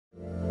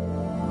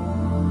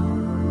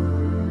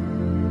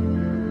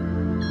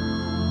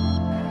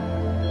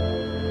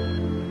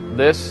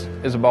this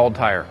is a bald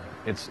tire.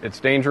 It's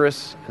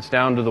dangerous. It's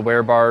down to the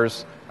wear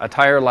bars. A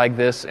tire like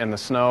this in the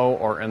snow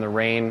or in the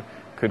rain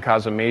could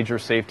cause a major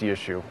safety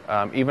issue.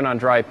 Even on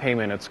dry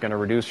pavement, it's going to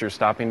reduce your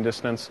stopping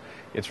distance.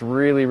 It's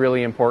really,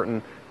 really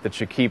important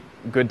that you keep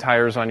good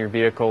tires on your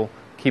vehicle,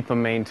 keep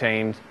them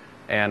maintained,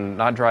 and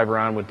not drive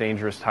around with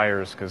dangerous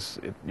tires, because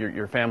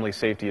your family's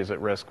safety is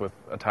at risk with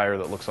a tire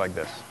that looks like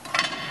this.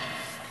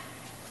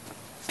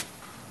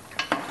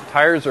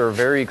 Tires are a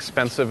very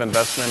expensive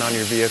investment on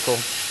your vehicle.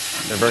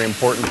 They're very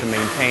important to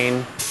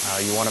maintain.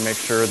 You want to make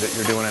sure that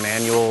you're doing an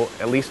annual,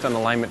 at least an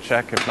alignment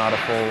check, if not a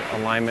full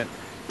alignment.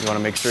 You want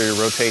to make sure you're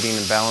rotating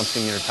and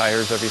balancing your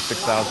tires every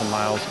 6,000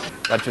 miles.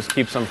 That just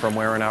keeps them from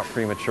wearing out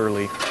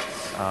prematurely.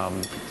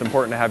 It's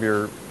important to have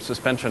your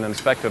suspension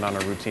inspected on a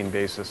routine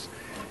basis.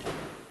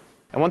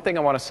 And one thing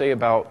I want to say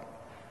about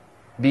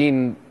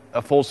being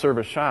a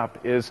full-service shop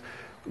is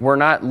we're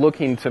not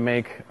looking to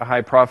make a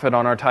high profit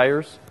on our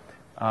tires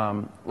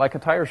like a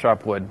tire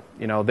shop would.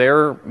 You know,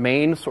 their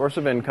main source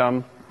of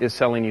income is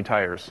selling you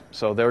tires.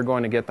 So they're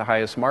going to get the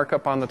highest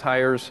markup on the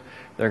tires.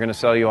 They're going to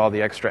sell you all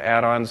the extra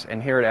add-ons.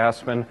 And here at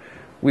Aspen,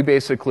 we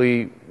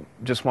basically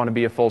just want to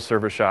be a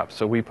full-service shop.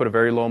 So we put a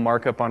very low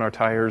markup on our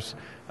tires.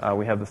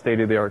 We have the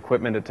state-of-the-art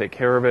equipment to take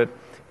care of it.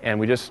 And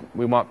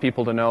we want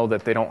people to know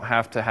that they don't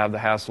have to have the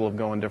hassle of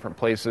going different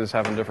places,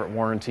 having different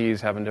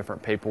warranties, having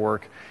different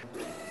paperwork.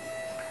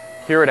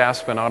 Here at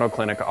Aspen Auto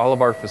Clinic, all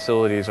of our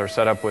facilities are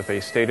set up with a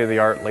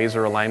state-of-the-art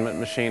laser alignment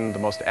machine, the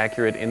most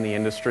accurate in the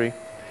industry.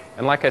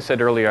 And like I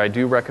said earlier, I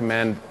do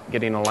recommend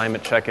getting an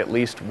alignment check at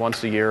least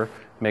once a year.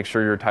 Make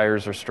sure your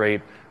tires are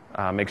straight.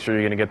 Make sure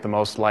you're going to get the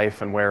most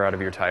life and wear out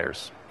of your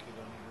tires.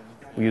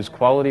 We use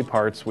quality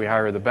parts. We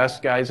hire the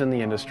best guys in the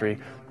industry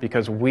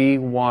because we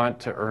want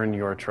to earn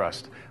your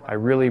trust. I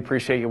really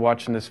appreciate you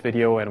watching this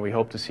video, and we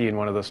hope to see you in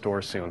one of the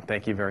stores soon.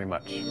 Thank you very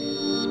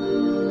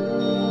much.